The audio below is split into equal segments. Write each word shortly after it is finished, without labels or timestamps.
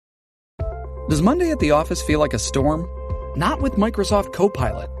Does Monday at the office feel like a storm? Not with Microsoft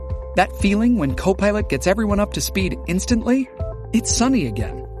Copilot. That feeling when Copilot gets everyone up to speed instantly? It's sunny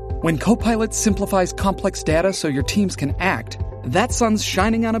again. When Copilot simplifies complex data so your teams can act, that sun's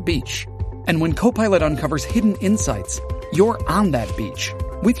shining on a beach. And when Copilot uncovers hidden insights, you're on that beach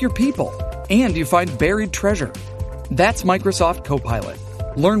with your people, and you find buried treasure. That's Microsoft Copilot.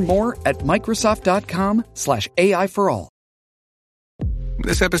 Learn more at Microsoft.com/AI for all.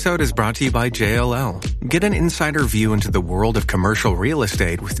 This episode is brought to you by JLL. Get an insider view into the world of commercial real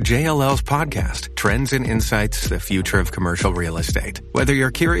estate with JLL's podcast, Trends and Insights, the Future of Commercial Real Estate. Whether you're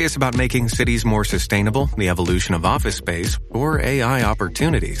curious about making cities more sustainable, the evolution of office space, or AI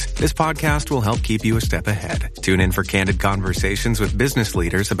opportunities, this podcast will help keep you a step ahead. Tune in for candid conversations with business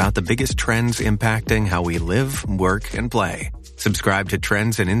leaders about the biggest trends impacting how we live, work, and play. Subscribe to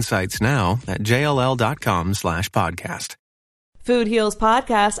Trends and Insights now at jll.com/podcast. Food Heals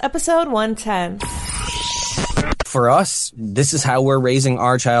Podcast, episode 110. For us, this is how we're raising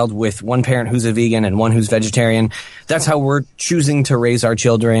our child, with one parent who's a vegan and one who's vegetarian. That's how we're choosing to raise our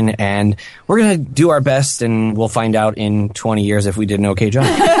children, and we're going to do our best, and we'll find out in 20 years if we did an okay job.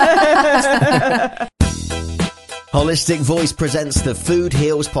 Holistic Voice presents the Food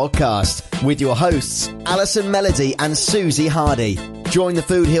Heals Podcast with your hosts, Alison Melody and Susie Hardy. Join the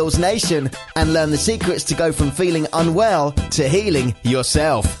Food Heals Nation and learn the secrets to go from feeling unwell to healing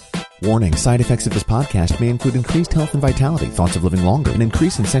yourself. Warning, side effects of this podcast may include increased health and vitality, thoughts of living longer, an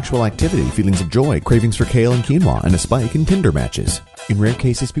increase in sexual activity, feelings of joy, cravings for kale and quinoa, and a spike in Tinder matches. In rare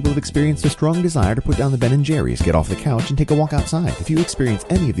cases, people have experienced a strong desire to put down the Ben & Jerry's, get off the couch, and take a walk outside. If you experience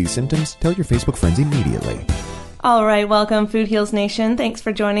any of these symptoms, tell your Facebook friends immediately. All right, welcome, Food Heals Nation. Thanks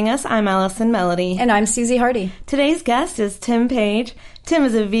for joining us. I'm Allison Melody. And I'm Susie Hardy. Today's guest is Tim Paige. Tim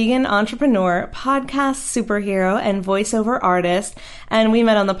is a vegan entrepreneur, podcast superhero, and voiceover artist. And we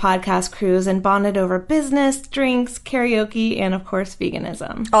met on the podcast cruise and bonded over business, drinks, karaoke, and, of course,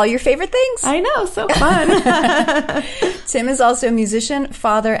 veganism. All your favorite things. I know, so fun. Tim is also a musician,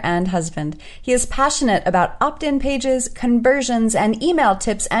 father, and husband. He is passionate about opt-in pages, conversions, and email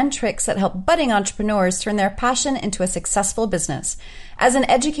tips and tricks that help budding entrepreneurs turn their passion into a successful business. As an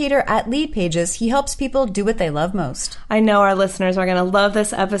educator at Lead Pages, he helps people do what they love most. I know our listeners are going to love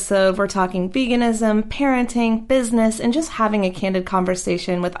this episode. We're talking veganism, parenting, business, and just having a candid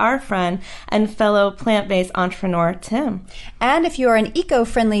conversation with our friend and fellow plant-based entrepreneur, Tim. And if you are an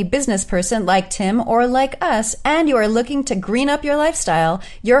eco-friendly business person like Tim or like us, and you are looking to green up your lifestyle,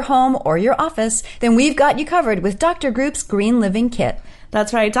 your home, or your office, then we've got you covered with Dr. Group's Green Living Kit.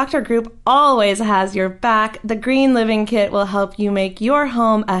 That's right. Dr. Group always has your back. The Green Living Kit will help you make your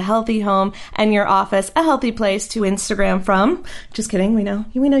home a healthy home and your office a healthy place to Instagram from. Just kidding. We know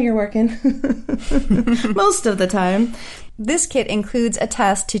you're working most of the time. This kit includes a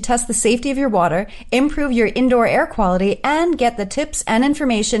test to test the safety of your water, improve your indoor air quality, and get the tips and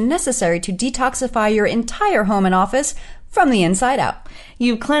information necessary to detoxify your entire home and office from the inside out.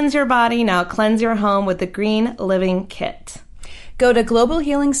 You cleanse your body, now cleanse your home with the Green Living Kit. Go to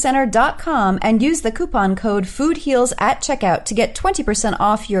globalhealingcenter.com and use the coupon code FOODHEALS at checkout to get 20%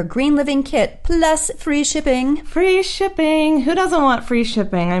 off your Green Living Kit plus free shipping. Free shipping. Who doesn't want free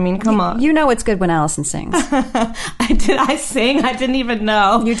shipping? I mean, come on. You know it's good when Allison sings. Did I sing? I didn't even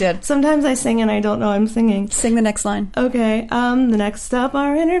know. You did. Sometimes I sing and I don't know I'm singing. Sing the next line. Okay. The next up,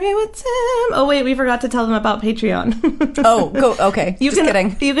 our interview with Tim. Oh, wait, we forgot to tell them about Patreon. Oh, go. Okay.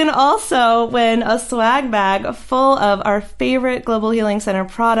 Kidding. You can also win a swag bag full of our favorite Global Healing Center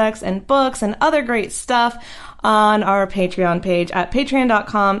products and books and other great stuff on our Patreon page at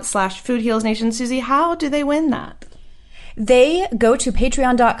patreon.com/foodhealsnation. Susie, how do they win that? They go to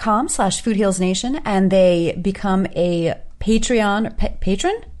patreon.com/foodhealsnation and they become a patron?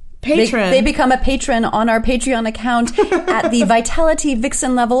 They become a patron on our Patreon account at the Vitality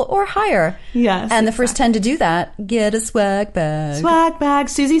Vixen level or higher. Yes. And the first 10 to do that get a swag bag. Swag bag.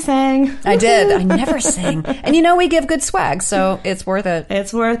 Susie sang. I did. I never sing. And you know we give good swag, so it's worth it.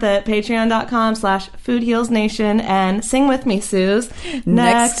 It's worth it. Patreon.com/foodhealsnation and sing with me, Suze.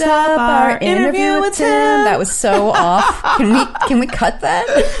 Next up, our interview with Tim. That was so off. Can we cut that?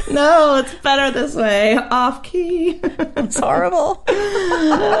 No, it's better this way. Off key. It's horrible.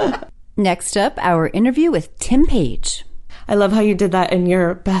 Next up, our interview with Tim Paige. I love how you did that in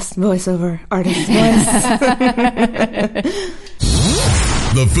your best voiceover artist voice.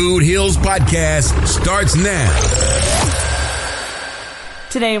 The Food Heals Podcast starts now.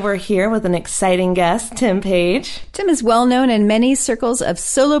 Today we're here with an exciting guest, Tim Paige. Tim is well known in many circles of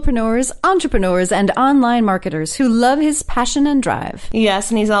solopreneurs, entrepreneurs, and online marketers who love his passion and drive. Yes,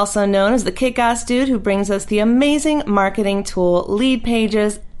 and he's also known as the kick-ass dude who brings us the amazing marketing tool, Lead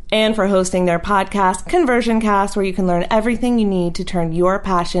Pages, and for hosting their podcast, Conversion Cast, where you can learn everything you need to turn your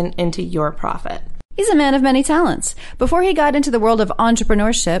passion into your profit. He's a man of many talents. Before he got into the world of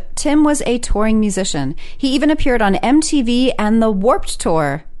entrepreneurship, Tim was a touring musician. He even appeared on MTV and the Warped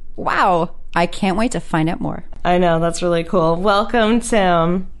Tour. Wow. I can't wait to find out more. I know, that's really cool. Welcome,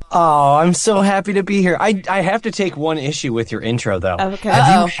 Tim. Oh, I'm so happy to be here. I have to take one issue with your intro, though. Okay.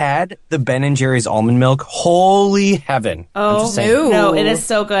 Have you had the Ben & Jerry's almond milk? Holy heaven. Oh, no, it is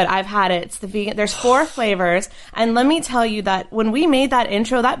so good. I've had it. It's the vegan. There's 4 flavors. And let me tell you that when we made that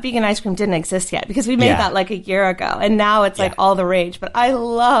intro, that vegan ice cream didn't exist yet because we made that like a year ago. And now it's like all the rage. But I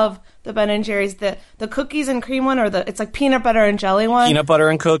love the Ben & Jerry's, the cookies and cream one, or it's like peanut butter and jelly one. Peanut butter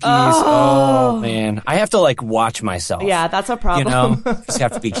and cookies. Oh, man. I have to like watch myself. Yeah, that's a problem. You know, just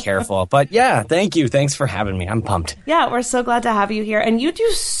have to be careful. But yeah, thank you. Thanks for having me. I'm pumped. Yeah, we're so glad to have you here. And you do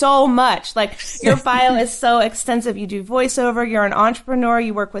so much. Like, your bio is so extensive. You do voiceover. You're an entrepreneur.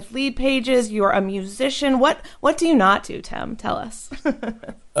 You work with lead pages. You're a musician. What do you not do, Tim? Tell us.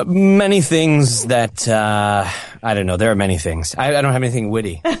 Many things that, I don't know. There are many things. I don't have anything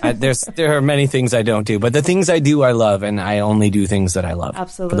witty. There are many things I don't do. But the things I do, I love. And I only do things that I love.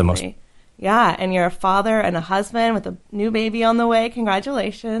 Absolutely. For the most. Yeah, and you're a father and a husband with a new baby on the way.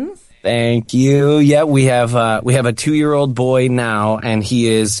 Congratulations. Thank you. Yeah, we have a 2-year-old boy now, and he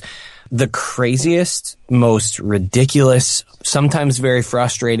is the craziest, most ridiculous, sometimes very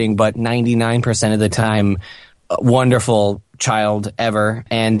frustrating, but 99% of the time, wonderful child ever.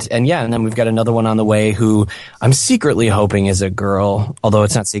 And then we've got another one on the way who I'm secretly hoping is a girl, although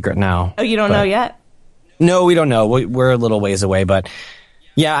it's not secret now. Oh, you don't know yet? No, we don't know. We're a little ways away, but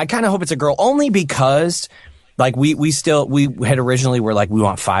yeah, I kind of hope it's a girl, only because like we had originally were like, we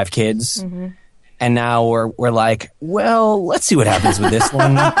want 5 kids. Mm-hmm. And now we're like, well, let's see what happens with this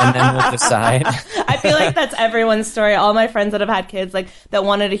one, and then we'll decide. I feel like that's everyone's story. All my friends that have had kids, like that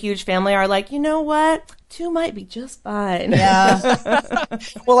wanted a huge family, are like, you know what? 2 might be just fine. Yeah.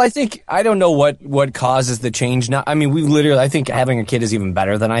 Well, I don't know what causes the change now. I mean, I think having a kid is even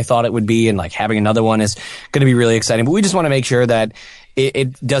better than I thought it would be, and like having another one is going to be really exciting. But we just want to make sure that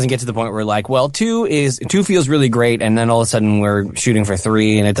it doesn't get to the point where we're like, well, 2 feels really great, and then all of a sudden we're shooting for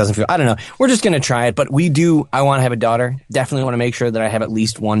 3 and it doesn't feel, I don't know. We're just going to try it, but I want to have a daughter. Definitely want to make sure that I have at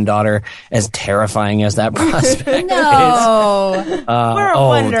least one daughter, as terrifying as that prospect No. is. We're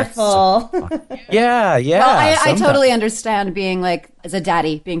wonderful. Yeah. Well, I totally understand being like, as a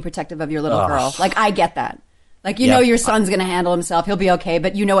daddy, being protective of your little girl. Like, I get that. Like, you know your son's going to handle himself. He'll be okay,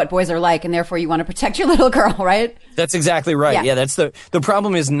 but you know what boys are like, and therefore you want to protect your little girl, right? That's exactly right. Yeah, that's the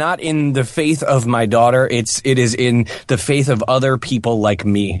problem is not in the faith of my daughter. It is in the faith of other people like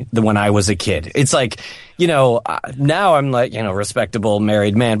me when I was a kid. It's like, now I'm like, respectable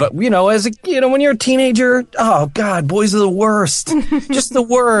married man. But, when you're a teenager, oh, God, boys are the worst. Just the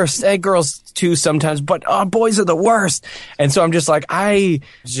worst. Girls too sometimes, but boys are the worst. And so I'm just like, I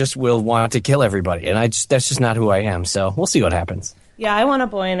just will want to kill everybody. And that's just not who I am. So we'll see what happens. Yeah, I want a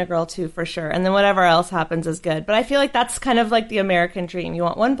boy and a girl too, for sure. And then whatever else happens is good. But I feel like that's kind of like the American dream. You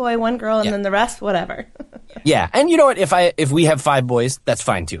want one boy, one girl, and then the rest, whatever. Yeah. And you know what? If we have 5 boys, that's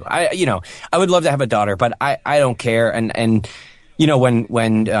fine too. I would love to have a daughter, but I don't care. And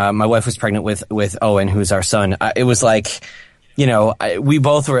when my wife was pregnant with Owen, who's our son, it was like, we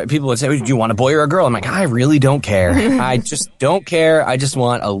both were, people would say, do you want a boy or a girl? I'm like, I really don't care. I just don't care. I just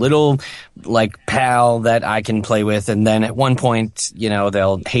want a little like pal that I can play with. And then at one point,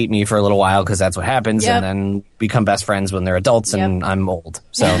 they'll hate me for a little while because that's what happens. Yep. And then become best friends when they're adults and I'm old.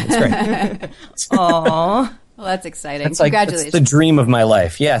 So it's great. Aww. Well, that's exciting. Congratulations. That's the dream of my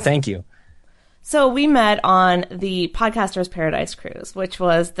life. Yeah. Thank you. So we met on the Podcaster's Paradise Cruise, which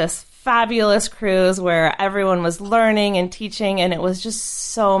was this fabulous cruise where everyone was learning and teaching, and it was just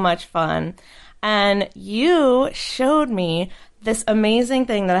so much fun. And you showed me this amazing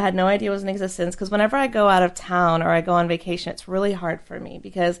thing that I had no idea was in existence, because whenever I go out of town or I go on vacation, it's really hard for me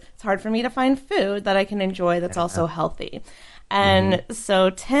because it's hard for me to find food that I can enjoy that's also healthy. And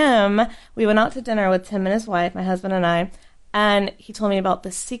so we went out to dinner with Tim and his wife, my husband and I, and he told me about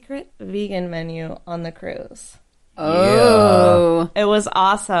the secret vegan menu on the cruise. Oh. Yeah. It was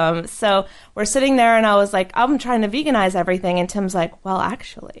awesome. So we're sitting there and I was like, I'm trying to veganize everything. And Tim's like, well,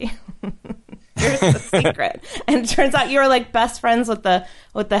 actually, here's the secret. And it turns out you were like best friends with the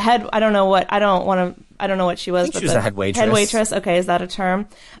head. I don't know what she was. I think she was a head waitress. Head waitress. Okay. Is that a term?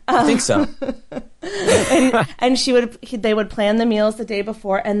 I think so. and they would plan the meals the day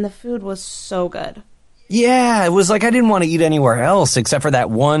before, and the food was so good. Yeah, it was like I didn't want to eat anywhere else except for that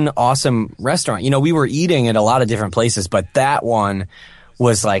one awesome restaurant. We were eating at a lot of different places, but that one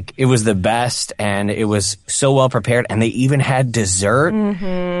was like, it was the best, and it was so well prepared, and they even had dessert.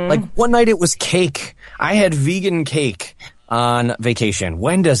 Like one night it was cake. I had vegan cake on vacation.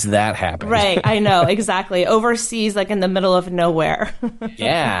 When does that happen? Right, I know, exactly. Overseas, like in the middle of nowhere.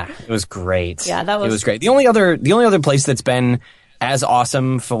 Yeah, it was great. Yeah, it was great. The only other place that's been as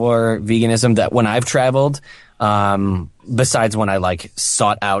awesome for veganism that when I've traveled, besides when I like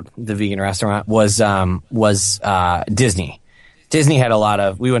sought out the vegan restaurant, was Disney. Disney had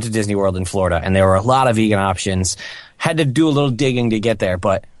we went to Disney World in Florida, and there were a lot of vegan options. Had to do a little digging to get there,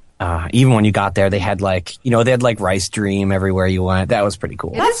 but even when you got there, they had Rice Dream everywhere you went. That was pretty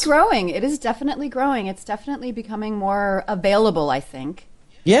cool. It is growing. It is definitely growing. It's definitely becoming more available, I think.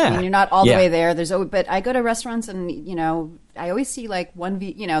 Yeah. I mean, you're not all the way there. But I go to restaurants and, I always see like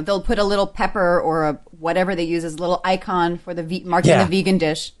they'll put a little pepper or whatever they use as a little icon for marking the vegan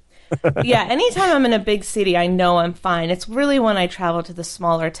dish. Yeah, anytime I'm in a big city, I know I'm fine. It's really when I travel to the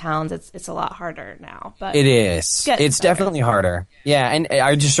smaller towns, it's a lot harder now. But it is. It's definitely harder. Yeah, and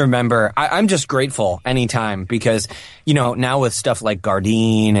I just remember, I'm just grateful anytime because, now with stuff like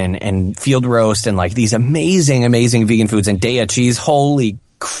Gardein and Field Roast and like these amazing, amazing vegan foods and Daiya cheese, holy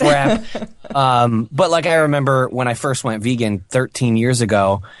crap. But like I remember when I first went vegan 13 years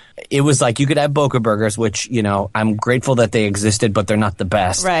ago, it was like you could have Boca burgers, which, I'm grateful that they existed, but they're not the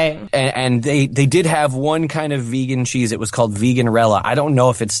best. Right. And they did have one kind of vegan cheese. It was called Veganrella. I don't know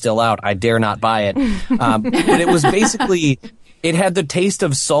if it's still out. I dare not buy it. But it was basically, it had the taste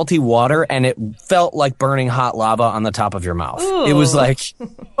of salty water, and it felt like burning hot lava on the top of your mouth. Ooh. It was like,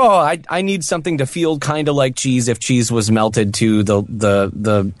 I need something to feel kind of like cheese if cheese was melted to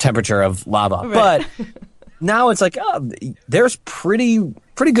the temperature of lava. Right. But now it's like, there's pretty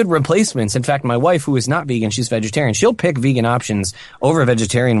good replacements. In fact, my wife, who is not vegan, she's vegetarian, she'll pick vegan options over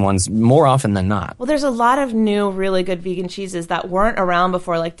vegetarian ones more often than not. Well, there's a lot of new, really good vegan cheeses that weren't around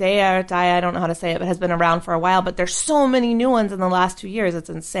before, like Daiya, I don't know how to say it, but has been around for a while. But there's so many new ones in the last 2 years. It's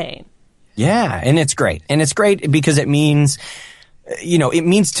insane. Yeah, and it's great. And it's great because it means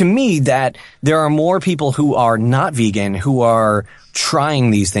to me that there are more people who are not vegan who are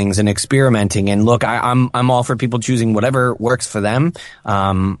trying these things and experimenting. And look, I'm all for people choosing whatever works for them.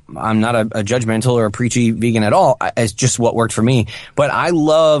 I'm not a judgmental or a preachy vegan at all. It's just what worked for me. But I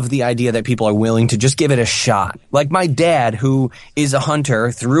love the idea that people are willing to just give it a shot. Like my dad, who is a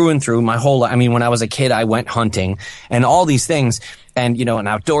hunter through and through my whole life. I mean, when I was a kid, I went hunting and all these things. And, an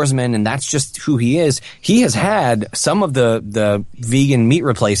outdoorsman, and that's just who he is. He has had some of the vegan meat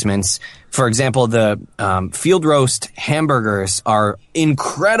replacements. For example, the Field Roast hamburgers are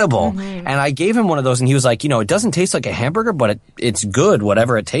incredible. Mm-hmm. And I gave him one of those, and he was like, it doesn't taste like a hamburger, but it's good.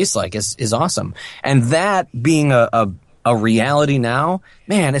 Whatever it tastes like is awesome. And that being a reality now,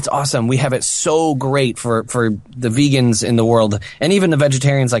 man, it's awesome. We have it so great for the vegans in the world, and even the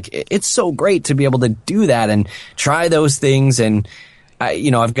vegetarians. Like, it's so great to be able to do that and try those things. And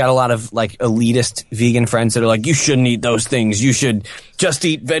I've got a lot of like elitist vegan friends that are like, you shouldn't eat those things. You should just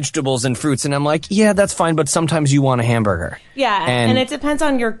eat vegetables and fruits. And I'm like, yeah, that's fine, but sometimes you want a hamburger. Yeah, and it depends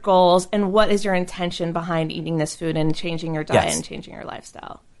on your goals and what is your intention behind eating this food and changing your diet and changing your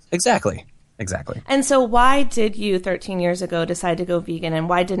lifestyle. Exactly. And so why did you 13 years ago decide to go vegan, and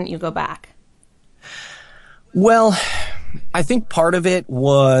why didn't you go back? Well, I think part of it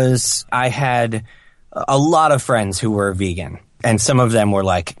was I had a lot of friends who were vegan, and some of them were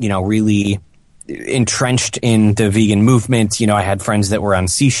like, really entrenched in the vegan movement. I had friends that were on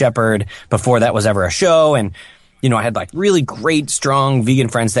Sea Shepherd before that was ever a show, and I had like really great, strong vegan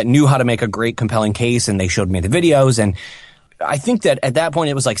friends that knew how to make a great, compelling case, and they showed me the videos. And I think that at that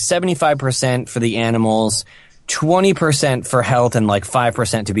point it was like 75% for the animals, 20% for health, and like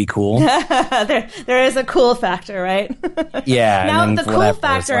 5% to be cool. there is a cool factor, right? Yeah. Now the cool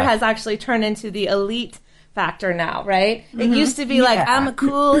factor has actually turned into the elite factor now, right? Mm-hmm. It used to be like, I'm a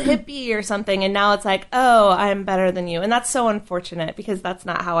cool hippie or something, and now it's like, oh, I'm better than you. And that's so unfortunate because that's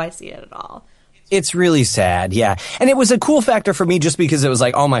not how I see it at all. It's really sad, yeah. And it was a cool factor for me just because it was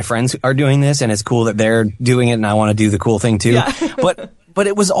like all my friends are doing this, and it's cool that they're doing it, and I want to do the cool thing too. Yeah. But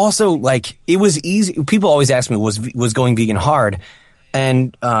it was also like, it was easy. People always ask me, was going vegan hard?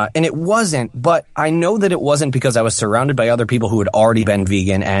 And it wasn't, but I know that it wasn't because I was surrounded by other people who had already been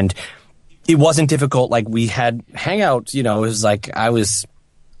vegan, and it wasn't difficult. Like, we had hangouts, it was like I was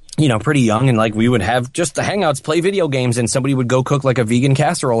pretty young, and like we would have just the hangouts, play video games, and somebody would go cook like a vegan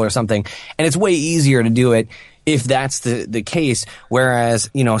casserole or something. And it's way easier to do it if that's the case.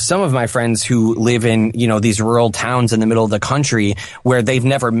 Whereas, some of my friends who live in, these rural towns in the middle of the country where they've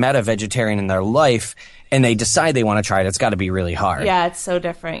never met a vegetarian in their life and they decide they want to try it, it's got to be really hard. Yeah, it's so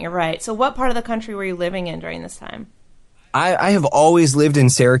different. You're right. So what part of the country were you living in during this time? I have always lived in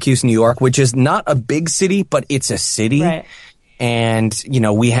Syracuse, New York, which is not a big city, but it's a city. Right. And,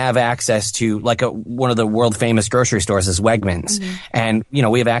 we have access to one of the world famous grocery stores is Wegmans. Mm-hmm. And,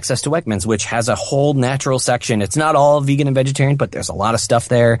 we have access to Wegmans, which has a whole natural section. It's not all vegan and vegetarian, but there's a lot of stuff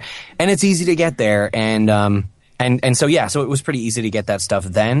there and it's easy to get there. And so it was pretty easy to get that stuff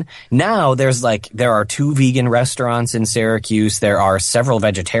then. Now there are 2 vegan restaurants in Syracuse. There are several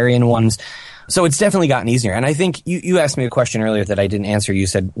vegetarian ones. So it's definitely gotten easier. And I think you asked me a question earlier that I didn't answer. You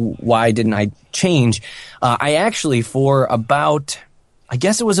said, why didn't I change? I actually, for about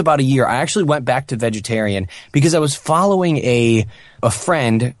a year, I actually went back to vegetarian because I was following a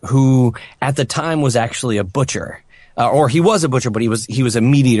friend who at the time was actually a butcher. Or he was a butcher, but he was a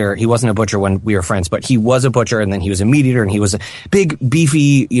meat eater. He wasn't a butcher when we were friends, but he was a butcher and then he was a meat eater and he was a big,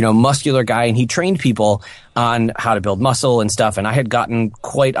 beefy, muscular guy. And he trained people on how to build muscle and stuff. And I had gotten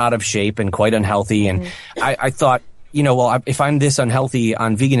quite out of shape and quite unhealthy. And I thought, if I'm this unhealthy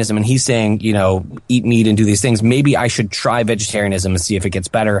on veganism and he's saying, eat meat and do these things, maybe I should try vegetarianism and see if it gets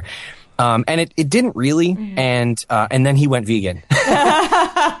better. And it didn't really. And then he went vegan.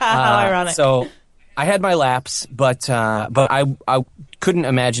 How ironic. So I had my lapse, but I couldn't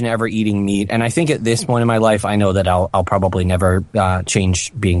imagine ever eating meat. And I think at this point in my life, I know that I'll probably never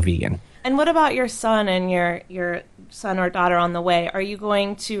change being vegan. And what about your son and your son or daughter on the way? Are you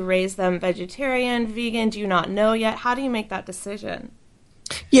going to raise them vegetarian, vegan? Do you not know yet? How do you make that decision?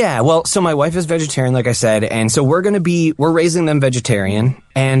 Yeah, well, so my wife is vegetarian, like I said, and so we're raising them vegetarian.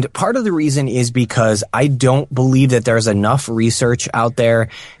 And part of the reason is because I don't believe that there's enough research out there.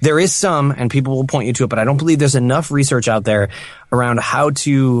 There is some, and people will point you to it, but I don't believe there's enough research out there around how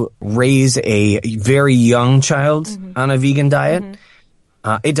to raise a very young child on a vegan diet.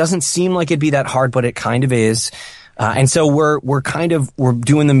 It doesn't seem like it'd be that hard, but it kind of is. And so we're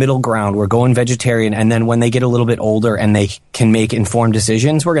doing the middle ground. We're going vegetarian. And then when they get a little bit older and they can make informed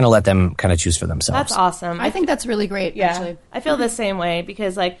decisions, we're going to let them kind of choose for themselves. That's awesome. I think that's really great, actually. I feel the same way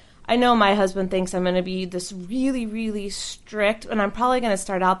because, I know my husband thinks I'm going to be this really, really strict, and I'm probably going to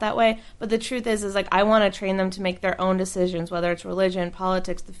start out that way. But the truth is I want to train them to make their own decisions, whether it's religion,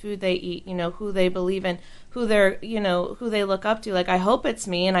 politics, the food they eat, who they believe in, who they look up to. I hope it's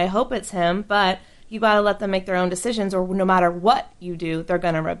me and I hope it's him, but you got to let them make their own decisions, or no matter what you do, they're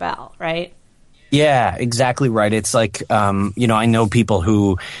going to rebel, right? Yeah, exactly right. It's I know people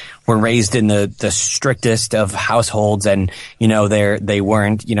who were raised in the strictest of households and, they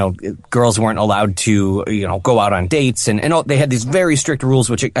weren't, girls weren't allowed to, go out on dates and they had these very strict rules,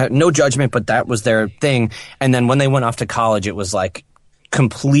 which no judgment, but that was their thing. And then when they went off to college, it was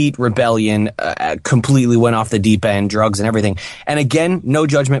complete rebellion, completely went off the deep end, drugs and everything. And again, no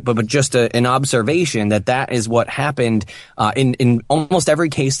judgment, but just an observation that is what happened in almost every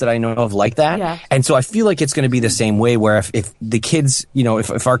case that I know of like that. Yeah. And so I feel like it's going to be the same way where if the kids,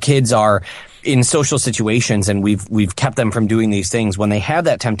 if our kids are in social situations and we've kept them from doing these things, when they have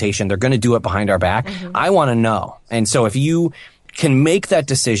that temptation, they're going to do it behind our back. I want to know. And so if you can make that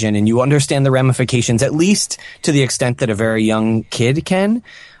decision and you understand the ramifications, at least to the extent that a very young kid can,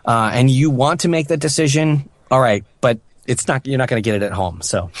 and you want to make that decision, all right, but you're not going to get it at home.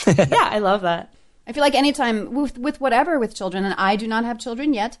 So yeah, I love that. I feel like anytime with children, and I do not have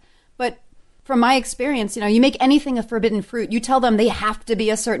children yet, but from my experience, you make anything a forbidden fruit. You tell them they have to be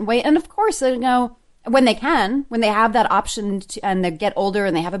a certain way. And of course, when they have that option and they get older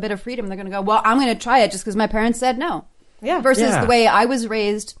and they have a bit of freedom, they're going to go, well, I'm going to try it just because my parents said no. Yeah. Versus the way I was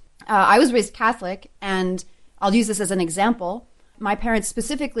raised Catholic, and I'll use this as an example. My parents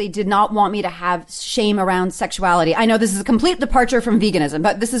specifically did not want me to have shame around sexuality. I know this is a complete departure from veganism,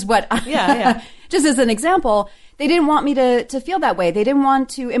 but this is what, just as an example, they didn't want me to feel that way. They didn't want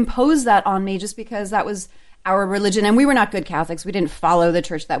to impose that on me just because that was our religion. And we were not good Catholics. We didn't follow the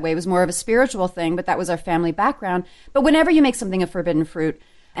church that way. It was more of a spiritual thing, but that was our family background. But whenever you make something a forbidden fruit,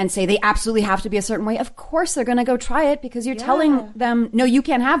 and say they absolutely have to be a certain way, of course they're going to go try it because you're telling them, no, you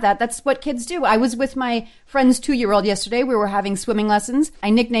can't have that. That's what kids do. I was with my friend's 2-year-old yesterday. We were having swimming lessons. I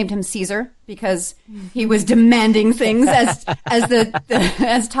nicknamed him Caesar because he was demanding things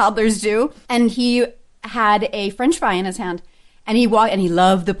as toddlers do. And he had a French fry in his hand. And he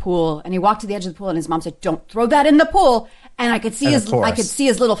loved the pool. And he walked to the edge of the pool and his mom said, don't throw that in the pool. And I could see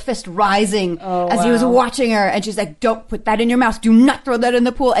his little fist rising as he was watching her. And she's like, don't put that in your mouth. Do not throw that in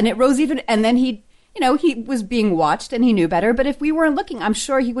the pool. And it rose even. And then he was being watched and he knew better. But if we weren't looking, I'm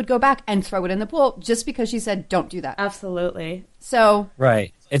sure he would go back and throw it in the pool just because she said, don't do that. Absolutely. So.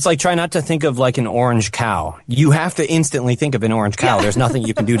 Right. It's like try not to think of like an orange cow. You have to instantly think of an orange cow. There's nothing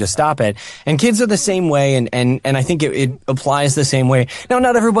you can do to stop it. And kids are the same way, and I think it applies the same way. Now,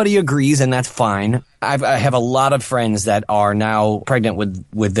 not everybody agrees, and that's fine. I have a lot of friends that are now pregnant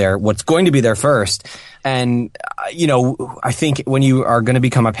with their what's going to be their first. And, I think when you are going to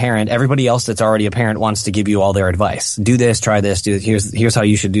become a parent, everybody else that's already a parent wants to give you all their advice. Do this, try this, do this. Here's how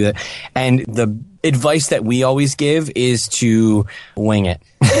you should do it. And the advice that we always give is to wing it.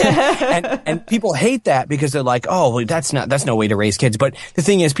 and people hate that because they're like, oh, well, that's no way to raise kids. But the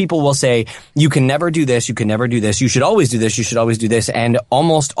thing is, people will say, you can never do this. You can never do this. You should always do this. You should always do this. And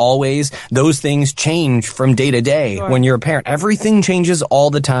almost always those things change from day to day. Sure. When you're a parent, everything changes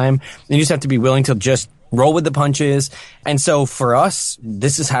all the time. You just have to be willing to just roll with the punches. And so for us,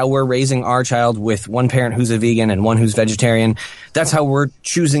 this is how we're raising our child, with one parent who's a vegan and one who's vegetarian. That's how we're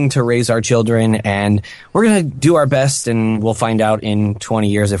choosing to raise our children. And we're going to do our best, and we'll find out in 20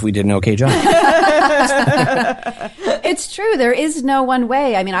 years if we did an okay job. It's true. There is no one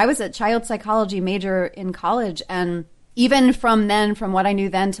way. I mean, I was a child psychology major in college, and even from what I knew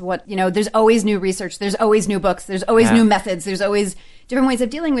then to what, there's always new research. There's always new books. There's always new methods. There's always different ways of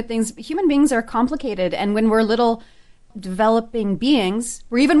dealing with things. Human beings are complicated. And when we're little developing beings,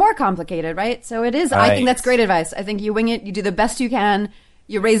 we're even more complicated, right? So it is, right. I think that's great advice. I think you wing it. You do the best you can.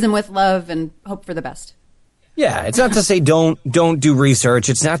 You raise them with love and hope for the best. Yeah, it's not to say don't do research.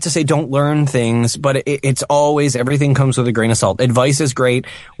 It's not to say don't learn things, but it's always, everything comes with a grain of salt. Advice is great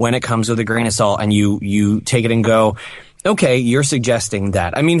when it comes with a grain of salt, and you take it and go, okay, you're suggesting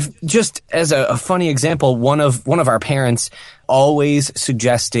that. I mean, just as a funny example, one of our parents always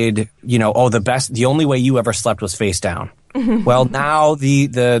suggested, the only way you ever slept was face down. Well, now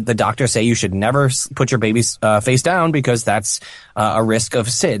the doctors say you should never put your baby's face down because that's a risk of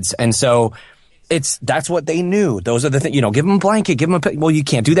SIDS. And so that's what they knew. Those are the things, give them a blanket, well, you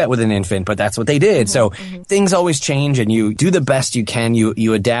can't do that with an infant, but that's what they did. So things always change, and you do the best you can.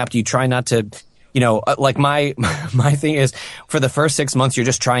 You adapt. You try not to, like my thing is, for the first 6 months, you're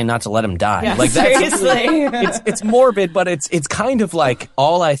just trying not to let him die. Yeah, like seriously. It's morbid, but it's kind of like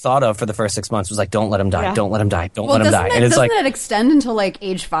all I thought of for the first 6 months was like, don't let him die. Yeah. Don't let him die. Don't let him die. And it's doesn't it extend until like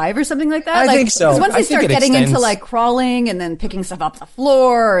age 5 or something like that? I think so. Because once they start getting into like crawling and then picking stuff up the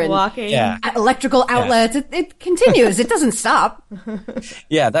floor and walking, electrical outlets, it continues. It doesn't stop.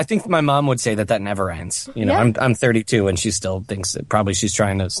 Yeah, I think my mom would say that never ends. I'm 32 and she still thinks that probably she's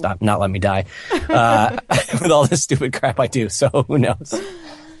trying to not let me die. With all this stupid crap I do, so who knows?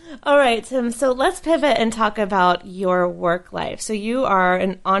 All right, Tim, so let's pivot and talk about your work life. So you are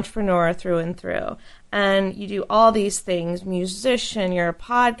an entrepreneur through and through, and you do all these things: musician, you're a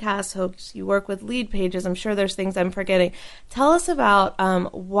podcast host, you work with lead pages. I'm sure there's things I'm forgetting. Tell us about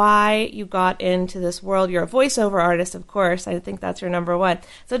why you got into this world. You're a voiceover artist, of course. I think that's your number one.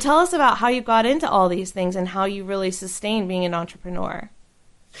 So tell us about how you got into all these things and how you really sustain being an entrepreneur.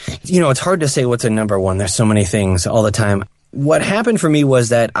 It's hard to say what's a number one. There's so many things all the time. What happened for me was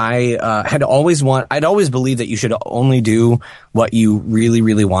that I'd always believed that you should only do what you really,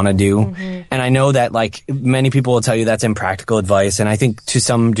 really want to do. Mm-hmm. And I know that like many people will tell you that's impractical advice. And I think to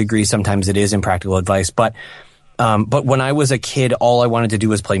some degree, sometimes it is impractical advice. But when I was a kid, all I wanted to do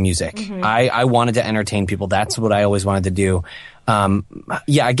was play music. Mm-hmm. I wanted to entertain people. That's what I always wanted to do.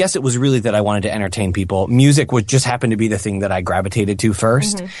 I guess it was really that I wanted to entertain people. Music would just happen to be the thing that I gravitated to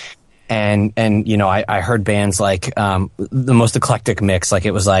first. Mm-hmm. And I heard bands like the most eclectic mix. Like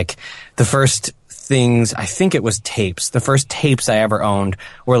it was like the first things, I think it was tapes. The first tapes I ever owned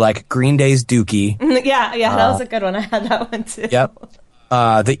were like Green Day's Dookie. Yeah, that was a good one. I had that one too. Yep.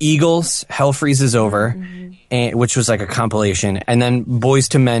 The Eagles, Hell Freezes Over, which was like a compilation, and then Boys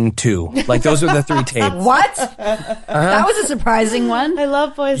to Men 2. Like those were the 3 tapes. What? That was a surprising one. I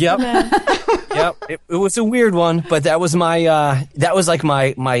love Boys to Men. Yep. It was a weird one, but that was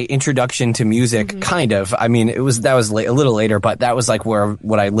my my introduction to music, kind of. I mean, that was a little later, but that was like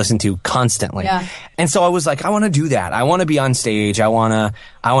what I listened to constantly. Yeah. And so I was like, I want to do that. I want to be on stage. I want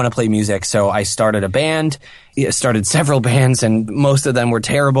to play music. So I started a band. Started several bands, and most of them were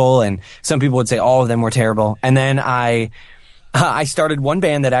terrible, and some people would say all of them were terrible. And then I started one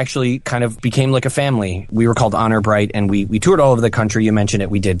band that actually kind of became like a family. We were called Honor Bright, and we toured all over the country. You mentioned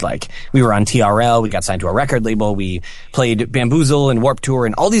it. We were on TRL. We got signed to a record label. We played Bamboozle and Warped Tour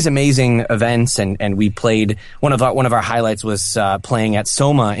and all these amazing events. And we played, one of our highlights was playing at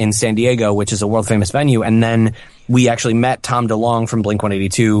Soma in San Diego, which is a world famous venue. And then we actually met Tom DeLonge from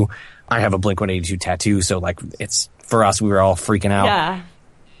Blink-182. I have a Blink-182 tattoo, so like it's for us, we were all freaking out. Yeah.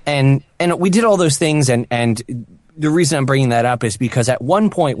 And we did all those things, and the reason I'm bringing that up is because at one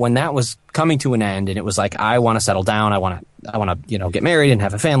point when that was coming to an end and it was like, I want to settle down, I want to, get married and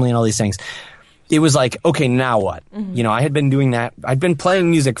have a family and all these things. It was like, okay, now what? Mm-hmm. I had been doing that. I'd been playing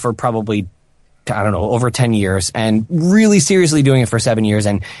music for probably, I don't know, over 10 years and really seriously doing it for 7 years.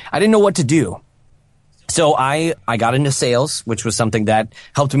 And I didn't know what to do. So I got into sales, which was something that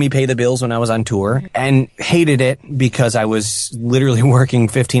helped me pay the bills when I was on tour, and hated it because I was literally working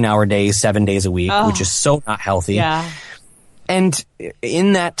 15-hour days, 7 days a week, which is so not healthy. Yeah. And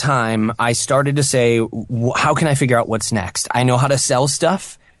in that time, I started to say, how can I figure out what's next? I know how to sell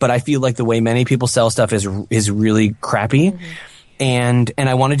stuff, but I feel like the way many people sell stuff is really crappy. Mm-hmm. And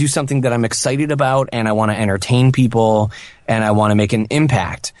I want to do something that I'm excited about, and I want to entertain people, and I want to make an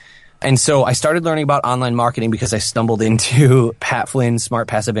impact. And so I started learning about online marketing because I stumbled into Pat Flynn's Smart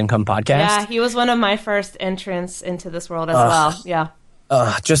Passive Income podcast. Yeah, he was one of my first entrants into this world as well. Yeah.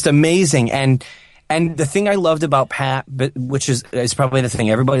 Just amazing. And the thing I loved about Pat, which is probably the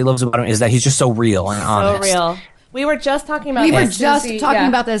thing everybody loves about him, is that he's just so real and honest. So real. We were just talking about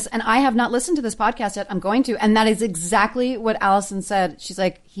about this, and I have not listened to this podcast yet. I'm going to. And that is exactly what Allison said. She's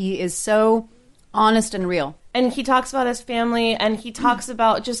like, he is so honest and real. And he talks about his family, and he talks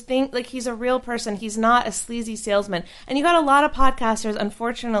about like he's a real person. He's not a sleazy salesman. And you got a lot of podcasters,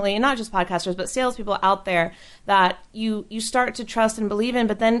 unfortunately, and not just podcasters, but salespeople out there that you start to trust and believe in,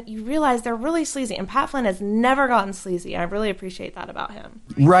 but then you realize they're really sleazy. And Pat Flynn has never gotten sleazy. I really appreciate that about him.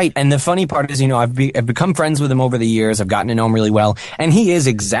 Right. And the funny part is, I've become friends with him over the years. I've gotten to know him really well. And he is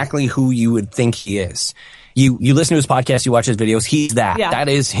exactly who you would think he is. You listen to his podcast, you watch his videos. He's that. Yeah. That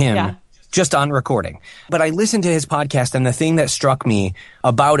is him. Yeah. Just on recording. But I listened to his podcast, and the thing that struck me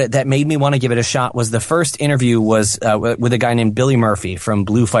about it that made me want to give it a shot was the first interview was with a guy named Billy Murphy from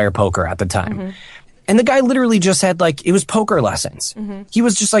Blue Fire Poker at the time. Mm-hmm. And the guy literally just had it was poker lessons. Mm-hmm. He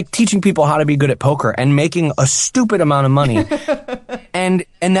was just teaching people how to be good at poker and making a stupid amount of money. and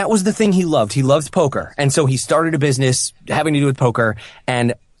that was the thing he loved. He loved poker. And so he started a business having to do with poker,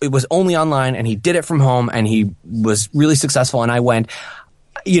 and it was only online, and he did it from home, and he was really successful. And I went,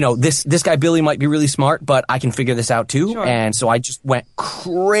 this guy Billy might be really smart, but I can figure this out too. Sure. And so I just went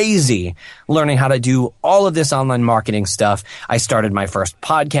crazy learning how to do all of this online marketing stuff. I started my first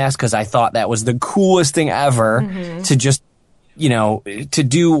podcast because I thought that was the coolest thing ever to just, to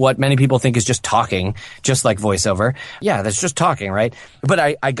do what many people think is just talking, just like voiceover. Yeah, that's just talking, right? But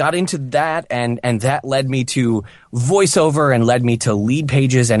I got into that, and that led me to voiceover and led me to lead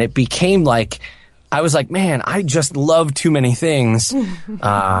pages, and it became I was like, man, I just love too many things. And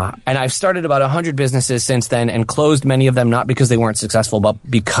I've started about 100 businesses since then and closed many of them, not because they weren't successful, but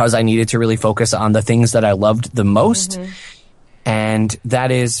because I needed to really focus on the things that I loved the most. Mm-hmm. And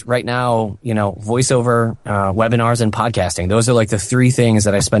that is right now, voiceover, webinars, and podcasting. Those are the three things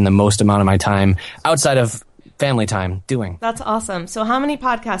that I spend the most amount of my time outside of family time doing. That's awesome. So how many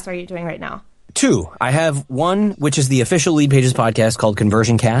podcasts are you doing right now? 2. I have one, which is the official Lead Pages podcast called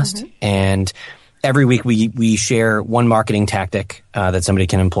Conversion Cast. Mm-hmm. And every week we share one marketing tactic that somebody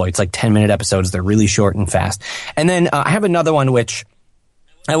can employ. It's 10-minute episodes. They're really short and fast. And then I have another one which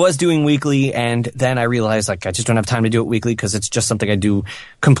I was doing weekly, and then I realized I just don't have time to do it weekly because it's just something I do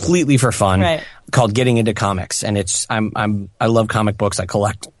completely for fun, right, called Getting Into Comics. And it's I love comic books. I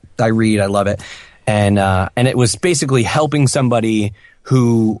collect, I read, I love it. And it was basically helping somebody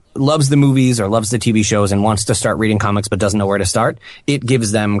who loves the movies or loves the TV shows and wants to start reading comics but doesn't know where to start. It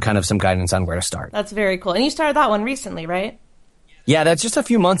gives them kind of some guidance on where to start. That's very cool. And you started that one recently, right? Yeah, that's just a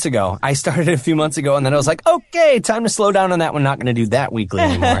few months ago. I started a few months ago, and then I was like, okay, time to slow down on that one. Not going to do that weekly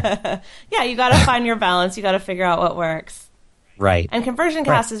anymore. Yeah, you got to find your balance. You got to figure out what works. Right. And Conversion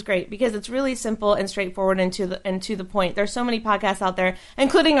Cast is great because it's really simple and straightforward and to the point. There's so many podcasts out there,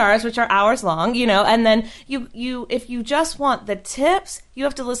 including ours, which are hours long, and then you if you just want the tips, you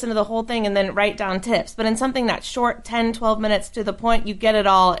have to listen to the whole thing and then write down tips. But in something that's short, 10, 12 minutes to the point, you get it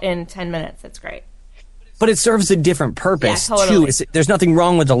all in 10 minutes. It's great. But it serves a different purpose, too. There's nothing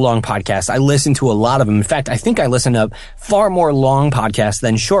wrong with a long podcast. I listen to a lot of them. In fact, I think I listen to far more long podcasts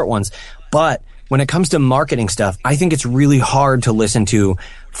than short ones. But when it comes to marketing stuff, I think it's really hard to listen to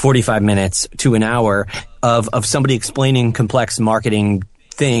 45 minutes to an hour of somebody explaining complex marketing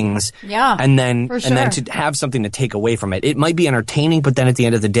things. Yeah. And then to have something to take away from it. It might be entertaining, but then at the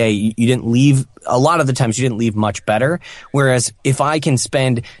end of the day, you didn't leave, a lot of the times you didn't leave much better. Whereas if I can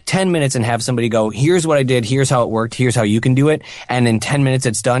spend 10 minutes and have somebody go, here's what I did, here's how it worked, here's how you can do it, and in 10 minutes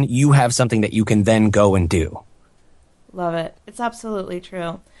it's done, you have something that you can then go and do. Love it. It's absolutely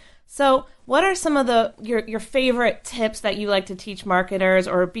true. So what are some of your favorite tips that you like to teach marketers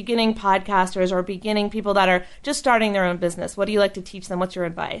or beginning podcasters or beginning people that are just starting their own business? What do you like to teach them? What's your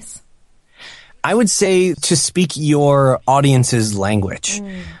advice? I would say to speak your audience's language.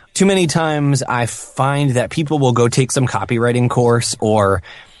 Too many times I find that people will go take some copywriting course or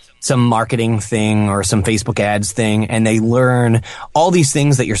some marketing thing or some Facebook ads thing, and they learn all these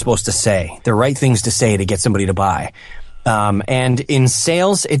things that you're supposed to say, the right things to say to get somebody to buy. And in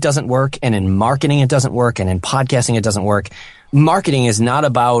sales, it doesn't work. And in marketing, it doesn't work. And in podcasting, it doesn't work. Marketing is not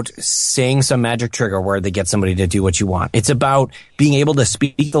about saying some magic trigger word that gets somebody to do what you want. It's about being able to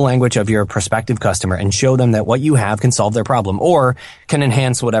speak the language of your prospective customer and show them that what you have can solve their problem or can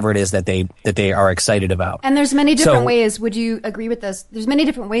enhance whatever it is that they are excited about. And there's many different ways. Would you agree with this? There's many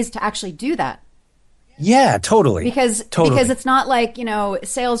different ways to actually do that. Yeah, totally. Because it's not like,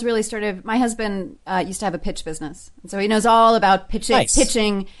 sales really started. My husband used to have a pitch business. And so he knows all about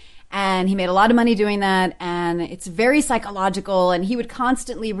pitching. And he made a lot of money doing that, and it's very psychological, and he would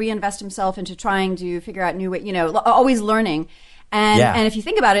constantly reinvest himself into trying to figure out new ways, always learning. And if you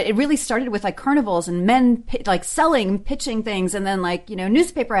think about it, it really started with like carnivals and men like selling, pitching things, and then like,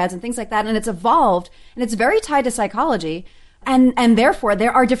 newspaper ads and things like that. And it's evolved, and it's very tied to psychology. And therefore,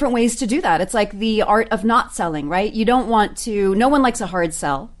 there are different ways to do that. It's like the art of not selling, right? You don't want to, no one likes a hard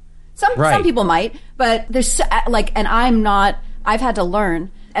sell. Some people might, but there's and I've had to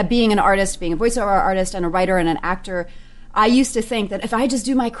learn. Being an artist, being a voiceover artist and a writer and an actor, I used to think that if I just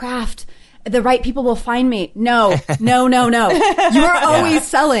do my craft, the right people will find me. No. You are always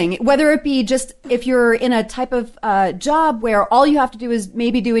selling, whether it be just if you're in a type of job where all you have to do is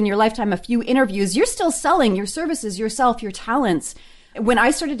maybe do in your lifetime a few interviews, you're still selling your services, yourself, your talents. When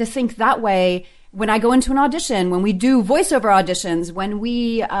I started to think that way, when I go into an audition, when we do voiceover auditions, when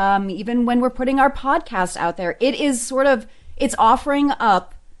we, even when we're putting our podcast out there, it's offering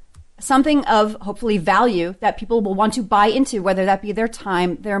up something of hopefully value that people will want to buy into, whether that be their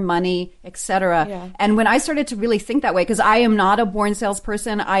time, their money, etc. Yeah. And when I started to really think that way, because I am not a born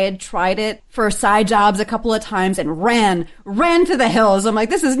salesperson, I had tried it for side jobs a couple of times and ran to the hills. I'm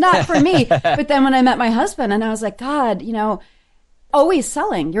like, this is not for me. But then when I met my husband and I was like, God, always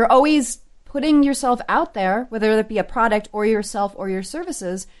selling. You're always putting yourself out there, whether it be a product or yourself or your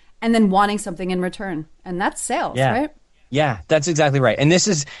services, and then wanting something in return. And that's sales, right? Yeah, that's exactly right. And this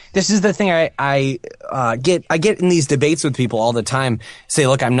is the thing I get in these debates with people all the time. Say,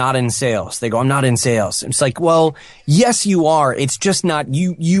 look, I'm not in sales. They go, I'm not in sales. It's like, well, yes, you are. It's just not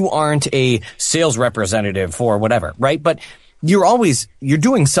you aren't a sales representative for whatever, right? But you're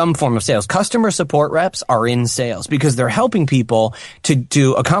doing some form of sales. Customer support reps are in sales because they're helping people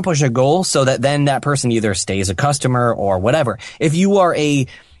to accomplish a goal so that then that person either stays a customer or whatever. If you are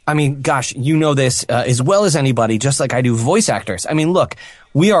gosh, you know this as well as anybody, just like I do voice actors. I mean, look,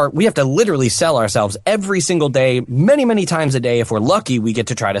 we have to literally sell ourselves every single day, many, many times a day. If we're lucky, we get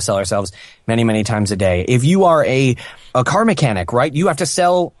to try to sell ourselves many, many times a day. If you are a car mechanic, right, you have to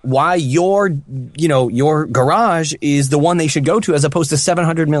sell why your garage is the one they should go to as opposed to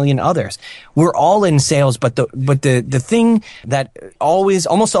 700 million others. We're all in sales, but the thing that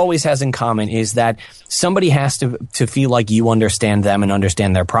almost always has in common is that somebody has to feel like you understand them and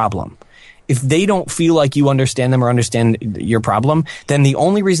understand their problem. If they don't feel like you understand them or understand your problem, then the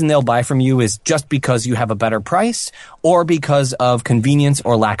only reason they'll buy from you is just because you have a better price or because of convenience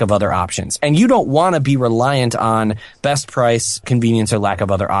or lack of other options. And you don't want to be reliant on best price, convenience, or lack of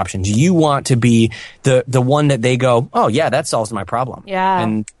other options. You want to be the one that they go, oh yeah, that solves my problem. Yeah.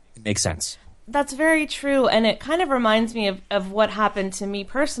 And it makes sense. That's very true. And it kind of reminds me of what happened to me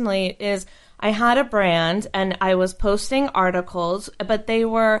personally is I had a brand and I was posting articles, but they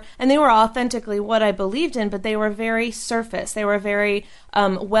were authentically what I believed in, but they were very surface. They were very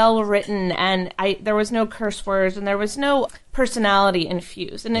well written, and there was no curse words and there was no personality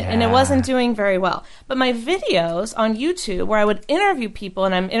infused, and it wasn't doing very well. But my videos on YouTube, where I would interview people,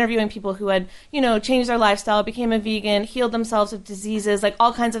 and I'm interviewing people who had changed their lifestyle, became a vegan, healed themselves of diseases, like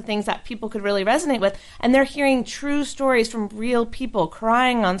all kinds of things that people could really resonate with, and they're hearing true stories from real people,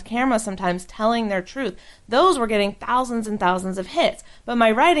 crying on camera sometimes, telling their truth. Those were getting thousands and thousands of hits, but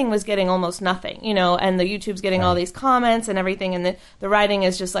my writing was getting almost nothing, and the YouTube's getting all these comments and everything, and the writing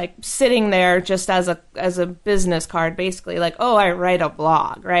is just like sitting there just as a business card, basically, like, oh, I write a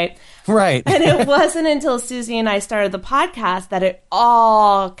blog, right? Right. And it wasn't until Susie and I started the podcast that it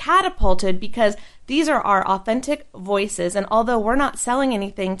all catapulted, because these are our authentic voices. And although we're not selling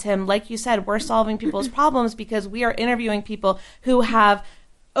anything, Tim, like you said, we're solving people's problems because we are interviewing people who have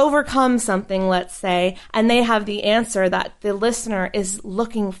overcome something, let's say, and they have the answer that the listener is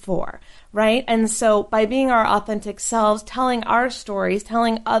looking for, right? And so by being our authentic selves, telling our stories,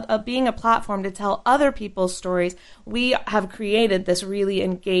 being a platform to tell other people's stories, we have created this really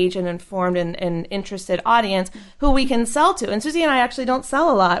engaged and informed and interested audience who we can sell to. And Susie and I actually don't sell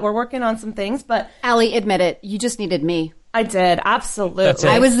a lot. We're working on some things, but... Allie, admit it. You just needed me. I did, absolutely.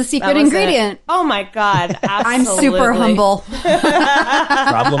 I was the secret ingredient. It. Oh my God, absolutely. I'm super humble.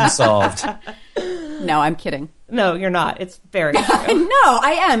 Problem solved. No, I'm kidding. No, you're not. It's very true. No,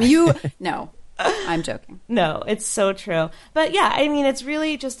 I am. No, I'm joking. No, it's so true. But yeah, I mean, it's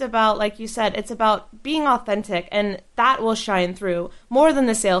really just about, like you said, it's about being authentic, and that will shine through more than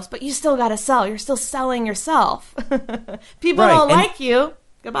the sales, but you still got to sell. You're still selling yourself. People don't like you.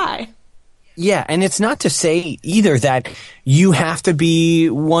 Goodbye. Yeah, and it's not to say either that you have to be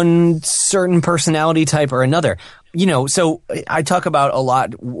one certain personality type or another. You know, so I talk about a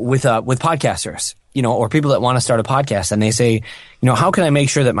lot with podcasters, you know, or people that want to start a podcast, and they say, you know, how can I make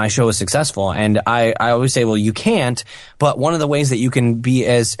sure that my show is successful? And I always say, well, you can't, but one of the ways that you can be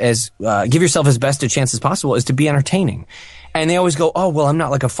give yourself as best a chance as possible is to be entertaining. And they always go, oh, well, I'm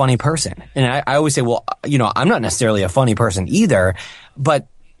not like a funny person. And I always say, well, you know, I'm not necessarily a funny person either, but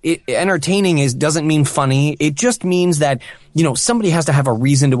entertaining doesn't mean funny. It just means that, you know, somebody has to have a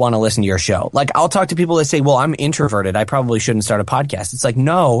reason to want to listen to your show. Like, I'll talk to people that say, well, I'm introverted, I probably shouldn't start a podcast. It's like,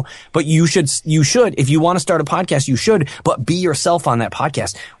 no, but you should, if you want to start a podcast, you should, but be yourself on that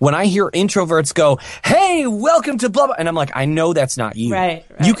podcast. When I hear introverts go, hey, welcome to blah, blah, and I'm like, I know that's not you. Right.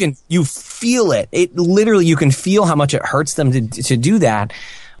 You feel it. It literally, you can feel how much it hurts them to do that.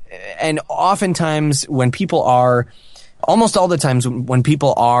 And oftentimes when people are, almost all the times when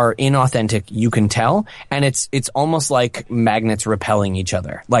people are inauthentic, you can tell, and it's almost like magnets repelling each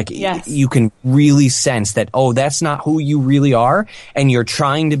other. Like, yes. You can really sense that, oh, that's not who you really are, and you're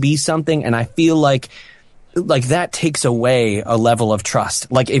trying to be something, and I feel like that takes away a level of trust.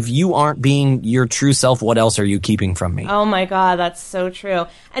 Like, if you aren't being your true self, what else are you keeping from me? Oh my God, that's so true.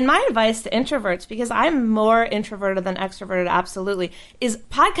 And my advice to introverts, because I'm more introverted than extroverted, absolutely, is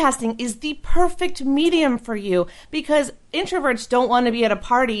podcasting is the perfect medium for you, because introverts don't want to be at a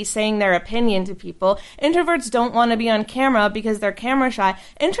party saying their opinion to people. Introverts don't want to be on camera because they're camera shy.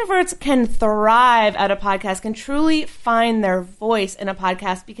 Introverts can thrive at a podcast, can truly find their voice in a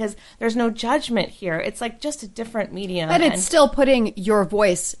podcast because there's no judgment here. It's like just a different medium. But it's still putting your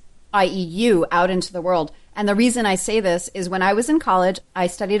voice, i.e. you, out into the world. And the reason I say this is when I was in college, I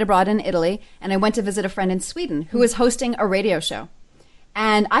studied abroad in Italy, and I went to visit a friend in Sweden who was hosting a radio show.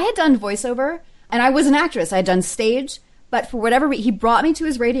 And I had done voiceover, and I was an actress. I had done stage. But for whatever reason, he brought me to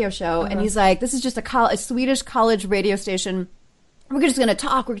his radio show, and he's like, this is just a Swedish college radio station. We're just going to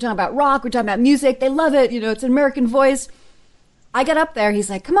talk. We're talking about rock. We're talking about music. They love it. You know, it's an American voice. I got up there. He's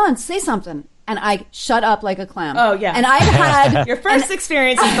like, come on, say something. And I shut up like a clam. Oh, yeah. And I'd had... Your first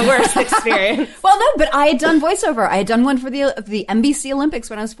experience is the worst experience. Well, no, but I had done voiceover. I had done one for the NBC Olympics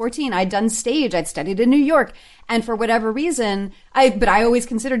when I was 14. I'd done stage. I'd studied in New York. And for whatever reason, but I always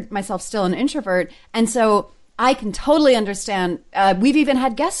considered myself still an introvert. And so... I can totally understand. We've even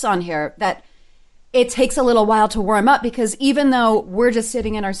had guests on here that it takes a little while to warm up, because even though we're just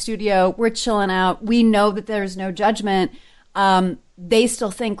sitting in our studio, we're chilling out, we know that there's no judgment, they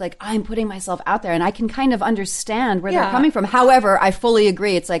still think like, I'm putting myself out there, and I can kind of understand where they're coming from. However, I fully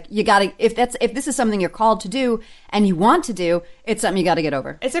agree. It's like, you gotta, if this is something you're called to do and you want to do, it's something you gotta get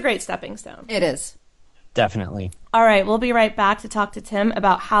over. It's a great stepping stone. It is. Definitely. All right, we'll be right back to talk to Tim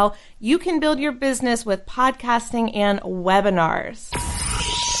about how you can build your business with podcasting and webinars.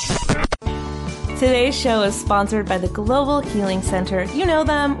 Today's show is sponsored by the Global Healing Center. You know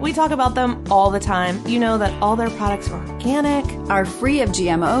them. We talk about them all the time. You know that all their products are organic, are free of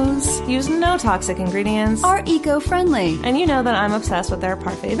GMOs, use no toxic ingredients, are eco-friendly. And you know that I'm obsessed with their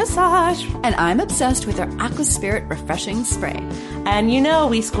Parfait Massage. And I'm obsessed with their Aquaspirit Refreshing Spray. And you know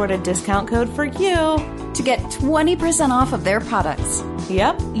we scored a discount code for you to get 20% off of their products.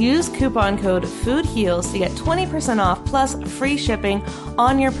 Yep. Use coupon code FOODHEALS to get 20% off plus free shipping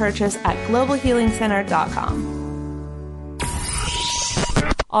on your purchase at globalhealingcenter.com.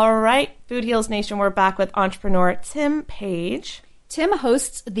 All right, Food Heals Nation, we're back with entrepreneur Tim Paige. Tim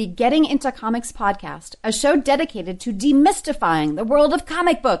hosts the Getting Into Comics podcast, a show dedicated to demystifying the world of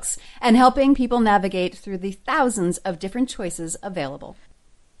comic books and helping people navigate through the thousands of different choices available.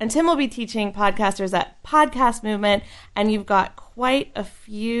 And Tim will be teaching podcasters at Podcast Movement, and you've got quite a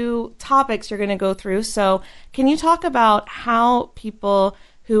few topics you're going to go through. So can you talk about how people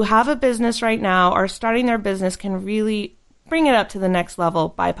who have a business right now or starting their business can really bring it up to the next level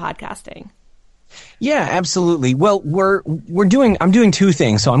by podcasting? Yeah, absolutely. Well, I'm doing two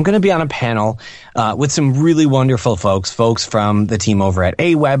things. So I'm going to be on a panel with some really wonderful folks from the team over at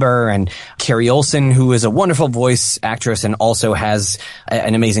AWeber and Carrie Olson, who is a wonderful voice actress and also has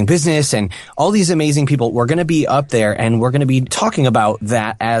an amazing business, and all these amazing people. We're going to be up there and we're going to be talking about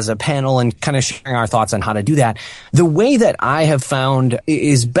that as a panel and kind of sharing our thoughts on how to do that. The way that I have found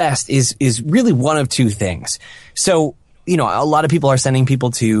is best is really one of two things. So, a lot of people are sending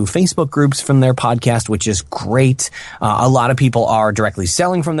people to Facebook groups from their podcast, which is great. A lot of people are directly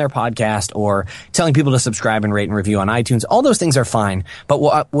selling from their podcast or telling people to subscribe and rate and review on iTunes. All those things are fine. But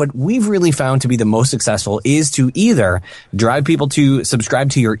what we've really found to be the most successful is to either drive people to subscribe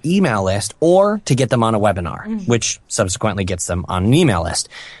to your email list or to get them on a webinar, which subsequently gets them on an email list.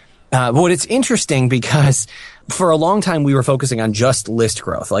 But it's interesting because for a long time we were focusing on just list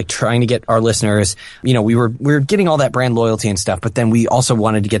growth, like trying to get our listeners, we were getting all that brand loyalty and stuff, but then we also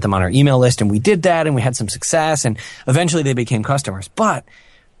wanted to get them on our email list, and we did that and we had some success and eventually they became customers. But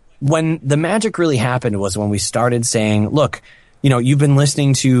when the magic really happened was when we started saying, look, you've been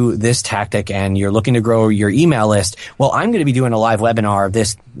listening to this tactic and you're looking to grow your email list. Well, I'm going to be doing a live webinar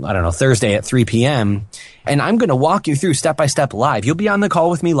this, Thursday at 3 p.m. And I'm going to walk you through step by step live. You'll be on the call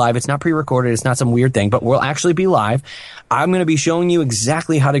with me live. It's not pre-recorded. It's not some weird thing, but we'll actually be live. I'm going to be showing you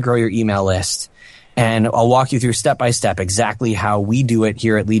exactly how to grow your email list. And I'll walk you through step by step exactly how we do it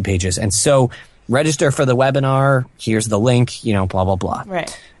here at Lead Pages. And so register for the webinar. Here's the link, blah, blah, blah.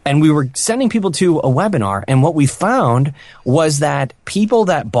 Right. And we were sending people to a webinar, and what we found was that people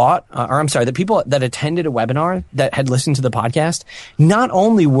that people that attended a webinar that had listened to the podcast not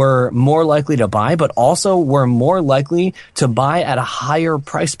only were more likely to buy, but also were more likely to buy at a higher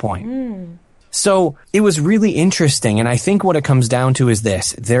price point. So it was really interesting. And I think what it comes down to is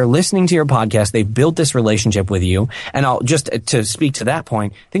this. They're listening to your podcast. They've built this relationship with you. And I'll just to speak to that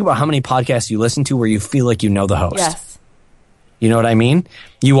point, think about how many podcasts you listen to where you feel like you know the host. Yes. You know what I mean?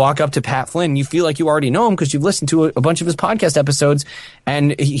 You walk up to Pat Flynn, you feel like you already know him because you've listened to a bunch of his podcast episodes,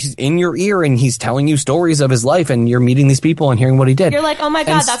 and he's in your ear and he's telling you stories of his life, and you're meeting these people and hearing what he did. You're like, oh my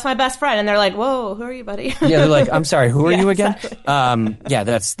God, that's my best friend. And they're like, whoa, who are you, buddy? Yeah, they're like, I'm sorry, who are you again? Exactly.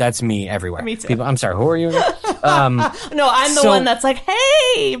 That's me everywhere. Me too. People, I'm sorry, who are you again? No, I'm the one that's like,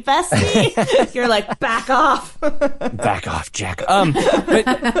 hey, bestie. You're like, back off. Back off, Jack.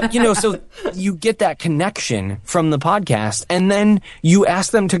 But, so you get that connection from the podcast, and then you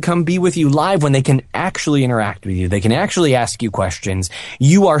ask them to come be with you live when they can actually interact with you. They can actually ask you questions.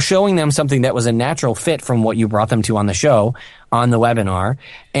 You are showing them something that was a natural fit from what you brought them to on the show, on the webinar.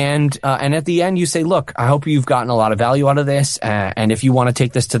 And at the end you say, look, I hope you've gotten a lot of value out of this. And if you want to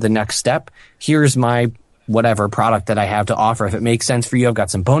take this to the next step, here's my whatever product that I have to offer. If it makes sense for you, I've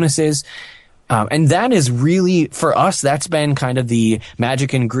got some bonuses. And that is really, for us, that's been kind of the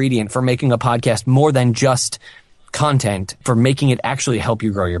magic ingredient for making a podcast more than just content, for making it actually help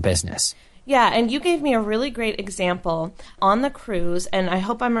you grow your business. Yeah, and you gave me a really great example on the cruise, and I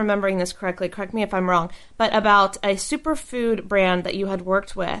hope I'm remembering this correctly, correct me if I'm wrong, but about a superfood brand that you had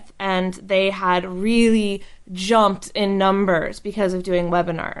worked with, and they had really jumped in numbers because of doing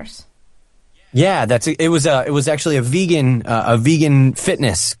webinars. Yeah, it was actually a vegan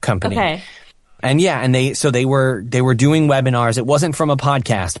fitness company. Okay. And they were doing webinars. It wasn't from a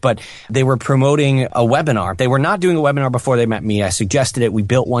podcast, but they were promoting a webinar. They were not doing a webinar before they met me. I suggested it. We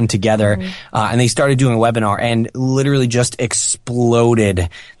built one together, and they started doing a webinar and literally just exploded.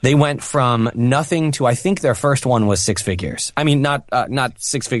 They went from nothing to, I think their first one was 6 figures. I mean, not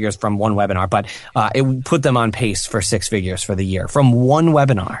 6 figures from one webinar, but it put them on pace for 6 figures for the year from one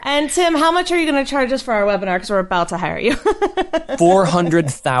webinar. And Tim, how much are you going to charge us for our webinar? Because we're about to hire you.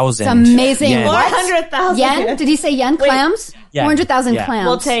 400,000. It's amazing. Yen. 400,000 yen? Did he say yen? Clams? Yeah. 400,000 Yeah. clams.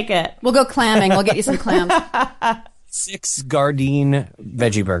 We'll take it. We'll go clamming. We'll get you some clams. 6 Gardein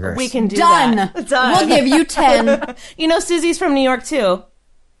veggie burgers. We can do Done. that. Done. We'll give you 10. Susie's from New York too.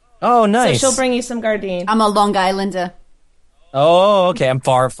 Oh, nice. So she'll bring you some Gardein. I'm a Long Islander. Oh, okay. I'm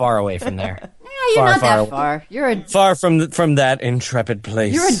far away from there. Yeah, you're not that away. far. You're far from that intrepid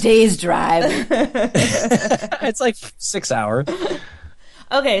place. a day's drive. It's like 6 hours.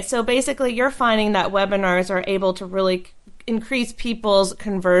 Okay, so basically you're finding that webinars are able to really increase people's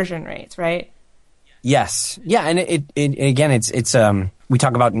conversion rates, right? Yes. Yeah, and it again, it's we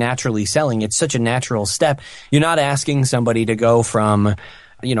talk about naturally selling. It's such a natural step. You're not asking somebody to go from,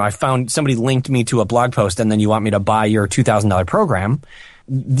 I found somebody linked me to a blog post and then you want me to buy your $2,000 program.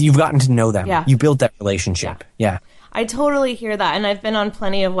 You've gotten to know them. Yeah. You built that relationship. Yeah. I totally hear that, and I've been on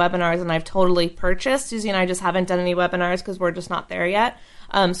plenty of webinars, and I've totally purchased. Susie and I just haven't done any webinars because we're just not there yet.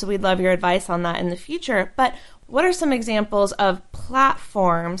 So we'd love your advice on that in the future. But what are some examples of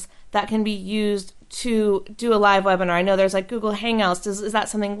platforms that can be used to do a live webinar? I know there's like Google Hangouts. Is that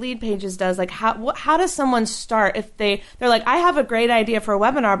something Lead Pages does? Like how does someone start if they're like, I have a great idea for a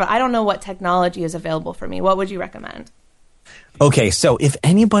webinar, but I don't know what technology is available for me? What would you recommend? Okay, so if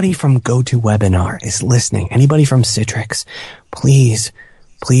anybody from GoToWebinar is listening, anybody from Citrix, please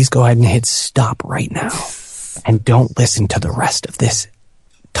go ahead and hit stop right now and don't listen to the rest of this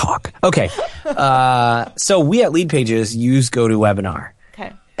talk. Okay, so we at Lead Pages use GoToWebinar.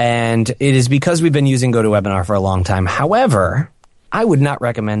 Okay. And it is because we've been using GoToWebinar for a long time. However, I would not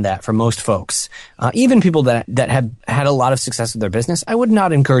recommend that for most folks. Even people that have had a lot of success with their business, I would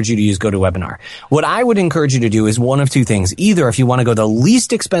not encourage you to use GoToWebinar. What I would encourage you to do is one of two things. Either if you want to go the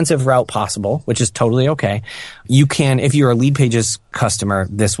least expensive route possible, which is totally okay, you can, if you're a Lead Pages customer,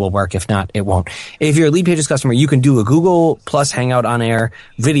 this will work. If not, it won't. If you're a Lead Pages customer, you can do a Google Plus Hangout on Air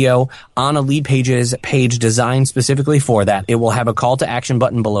video on a Lead Pages page designed specifically for that. It will have a call to action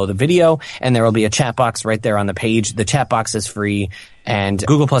button below the video, and there will be a chat box right there on the page. The chat box is free, and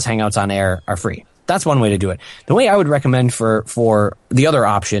Google Plus Hangouts on Air are free. That's one way to do it. The way I would recommend for the other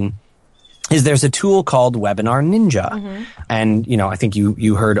option is there's a tool called Webinar Ninja. Mm-hmm. And, I think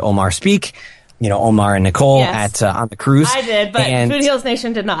you heard Omar speak. Omar and Nicole yes. on the cruise. I did, but Food Heals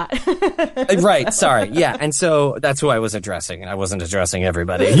Nation did not. Right. Sorry. Yeah. And so that's who I was addressing. I wasn't addressing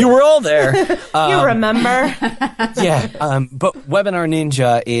everybody. You were all there. You remember? Yeah. But Webinar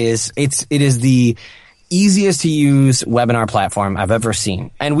Ninja it is the easiest to use webinar platform I've ever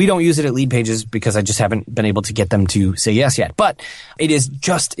seen. And we don't use it at Lead Pages because I just haven't been able to get them to say yes yet. But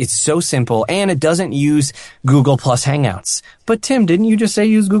it's so simple, and it doesn't use Google Plus Hangouts. But Tim, didn't you just say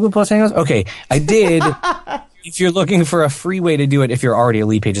use Google Plus Hangouts? Okay, I did. If you're looking for a free way to do it, if you're already a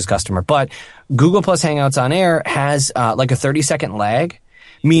Lead Pages customer. But Google Plus Hangouts on Air has like a 30-second lag,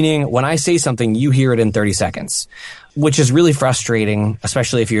 meaning when I say something, you hear it in 30 seconds. Which is really frustrating,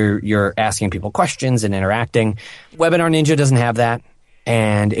 especially if you're asking people questions and interacting. Webinar Ninja doesn't have that,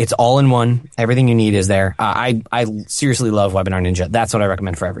 and it's all in one. Everything you need is there. I seriously love Webinar Ninja. That's what I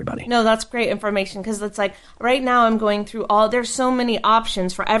recommend for everybody. No, that's great information, because it's like right now I'm going through there's so many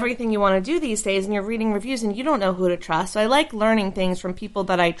options for everything you want to do these days, and you're reading reviews and you don't know who to trust. So I like learning things from people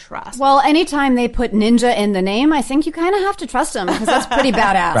that I trust. Well, anytime they put Ninja in the name, I think you kind of have to trust them, because that's pretty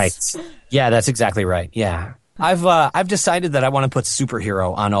badass. Right. Yeah, that's exactly right. Yeah. I've decided that I want to put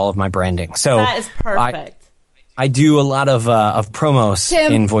superhero on all of my branding. So that is perfect. I do a lot of promos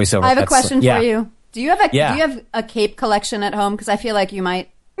Tim, in voiceover. I have a question for you. Do you have do you have a cape collection at home? Because I feel like you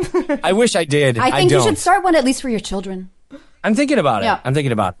might. I wish I did. I think you should start one at least for your children. I'm thinking about it. Yeah. I'm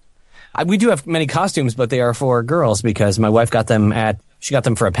thinking about it. We do have many costumes, but they are for girls because my wife got them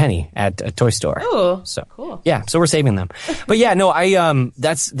for a penny at a toy store. Oh, so cool. Yeah, so we're saving them. But yeah, no,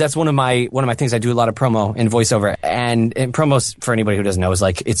 that's one of my things. I do a lot of promo in voiceover, and promos, for anybody who doesn't know, is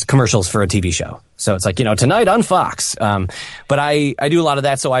like it's commercials for a TV show. So it's like, tonight on Fox. But I do a lot of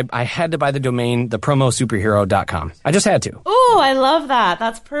that, so I had to buy the domain, thepromosuperhero.com. I just had to. Oh, I love that.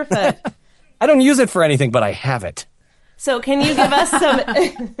 That's perfect. I don't use it for anything, but I have it. So can you give us some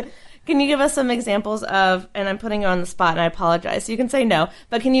Can you give us some examples of, and I'm putting you on the spot and I apologize, so you can say no,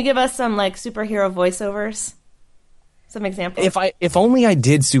 but can you give us some like superhero voiceovers? Some examples? If only I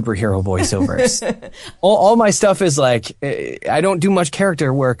did superhero voiceovers. all my stuff is like, I don't do much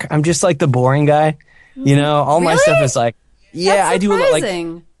character work. I'm just like the boring guy. All my stuff is like, I do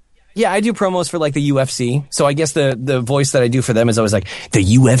like, yeah, I do promos for like the UFC. So I guess the voice that I do for them is always like the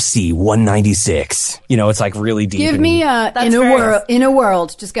UFC 196. It's like really deep. Give me in a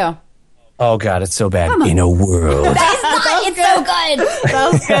world. Just go. Oh God, it's so bad. In a world. That's not. It's so good.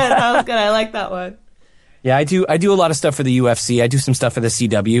 That was good. I like that one. Yeah, I do a lot of stuff for the UFC. I do some stuff for the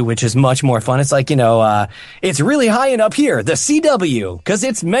CW, which is much more fun. It's like, it's really high and up here, the CW, because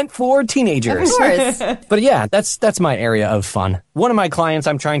it's meant for teenagers. Of course. But yeah, that's my area of fun. One of my clients,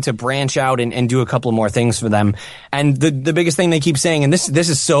 I'm trying to branch out and do a couple more things for them. And the biggest thing they keep saying, and this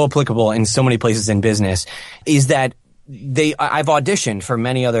is so applicable in so many places in business, is that I've auditioned for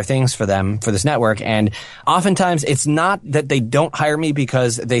many other things for them, for this network, and oftentimes it's not that they don't hire me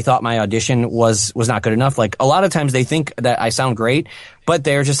because they thought my audition was not good enough. Like a lot of times they think that I sound great, but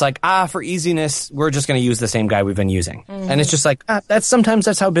they're just like, for easiness, we're just going to use the same guy we've been using. Mm-hmm. And it's just like, sometimes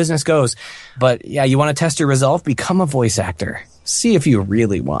that's how business goes. But yeah, you want to test your resolve, become a voice actor. See if you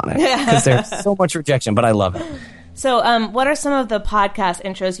really want it, because there's so much rejection, but I love it. So what are some of the podcast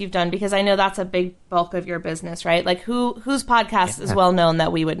intros you've done? Because I know that's a big bulk of your business, right? Like whose podcast is well known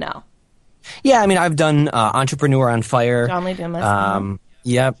that we would know? Yeah, I mean, I've done Entrepreneur on Fire. John Lee Dumas.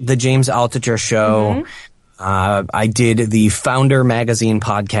 Yeah, the James Altucher Show. I did the Founder Magazine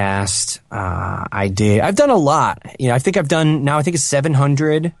podcast. I've done a lot. I think I've done now, I think it's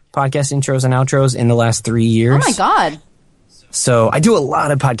 700 podcast intros and outros in the last 3 years. Oh my God. So I do a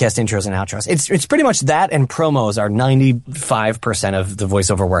lot of podcast intros and outros. It's pretty much that, and promos are 95% of the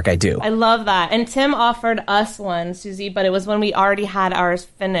voiceover work I do. I love that. And Tim offered us one, Susie, but it was when we already had ours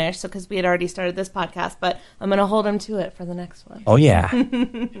finished, so because we had already started this podcast. But I'm going to hold him to it for the next one. Oh yeah,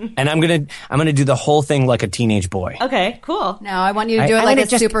 and I'm gonna do the whole thing like a teenage boy. Okay, cool. No, I want you to do it like a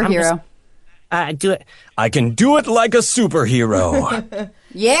superhero. I can do it like a superhero.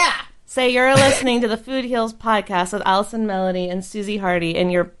 Yeah. Say you're listening to the Food Heals podcast with Allison Melody and Susie Hardy in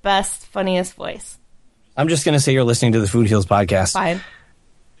your best, funniest voice. I'm just going to say you're listening to the Food Heals podcast. Fine.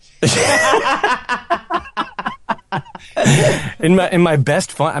 in my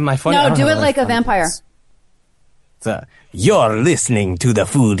best fun, my funny. No, do it like a vampire. You're listening to the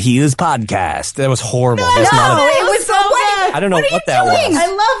Food Heals podcast. That was horrible. No, it was so good. I don't know what that was. I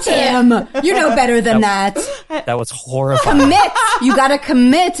loved him. You know better than that. That was horrifying. Commit. You got to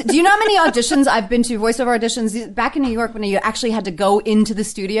commit. Do you know how many auditions I've been to, voiceover auditions, back in New York when you actually had to go into the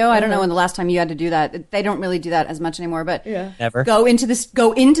studio? I don't know when the last time you had to do that. They don't really do that as much anymore, but never. Go into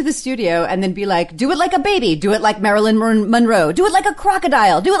the studio and then be like, do it like a baby, do it like Marilyn Monroe, do it like a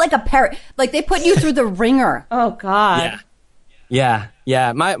crocodile, do it like a parrot. Like they put you through the ringer. Oh God. Yeah.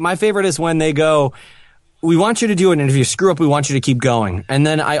 My favorite is when they go, we want you to do it, and if you screw up, we want you to keep going. And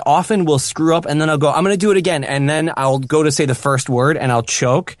then I often will screw up, and then I'll go, I'm going to do it again. And then I'll go to say the first word, and I'll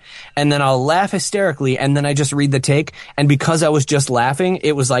choke, and then I'll laugh hysterically, and then I just read the take. And because I was just laughing,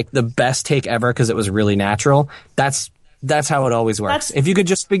 it was like the best take ever because it was really natural. That's how it always works. If you could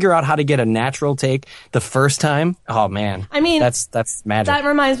just figure out how to get a natural take the first time, oh man. I mean, that's magic. That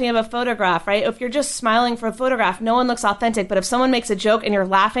reminds me of a photograph, right? If you're just smiling for a photograph, no one looks authentic. But if someone makes a joke and you're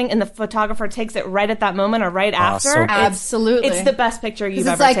laughing and the photographer takes it right at that moment or right after, so absolutely. It's the best picture you've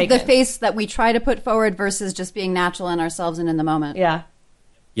ever taken. taken. It's like the face that we try to put forward versus just being natural in ourselves and in the moment. Yeah.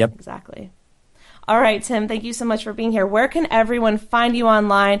 Yep. Exactly. All right, Tim, thank you so much for being here. Where can everyone find you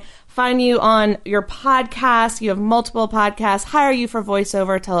online, find you on your podcast? You have multiple podcasts. Hire you for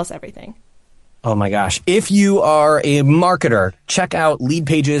voiceover. Tell us everything. Oh, my gosh. If you are a marketer, check out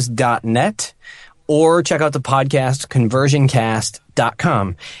leadpages.net or check out the podcast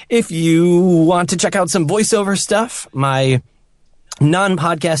conversioncast.com. If you want to check out some voiceover stuff, my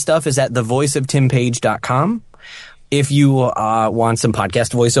non-podcast stuff is at thevoiceoftimpage.com. If you want some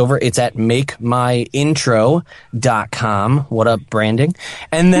podcast voiceover, it's at makemyintro.com. What up, branding?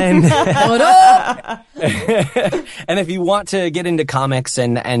 And then what up? And if you want to get into comics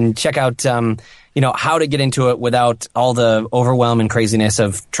and check out how to get into it without all the overwhelm and craziness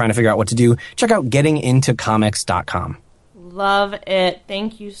of trying to figure out what to do, check out gettingintocomics.com. Love it.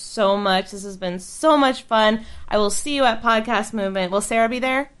 Thank you so much. This has been so much fun. I will see you at Podcast Movement. Will Sarah be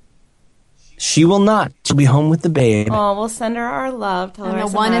there? She will not. She'll be home with the babe. Oh, we'll send her our love. Tell her the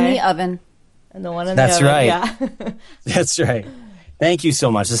one in the oven. And the one in the oven. That's right. Yeah. That's right. Thank you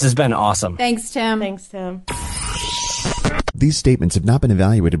so much. This has been awesome. Thanks, Tim. Thanks, Tim. These statements have not been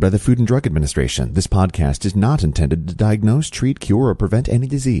evaluated by the Food and Drug Administration. This podcast is not intended to diagnose, treat, cure, or prevent any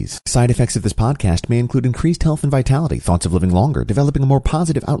disease. Side effects of this podcast may include increased health and vitality, thoughts of living longer, developing a more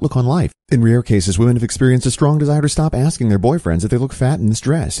positive outlook on life. In rare cases, women have experienced a strong desire to stop asking their boyfriends if they look fat in this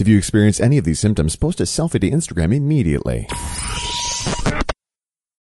dress. If you experience any of these symptoms, post a selfie to Instagram immediately.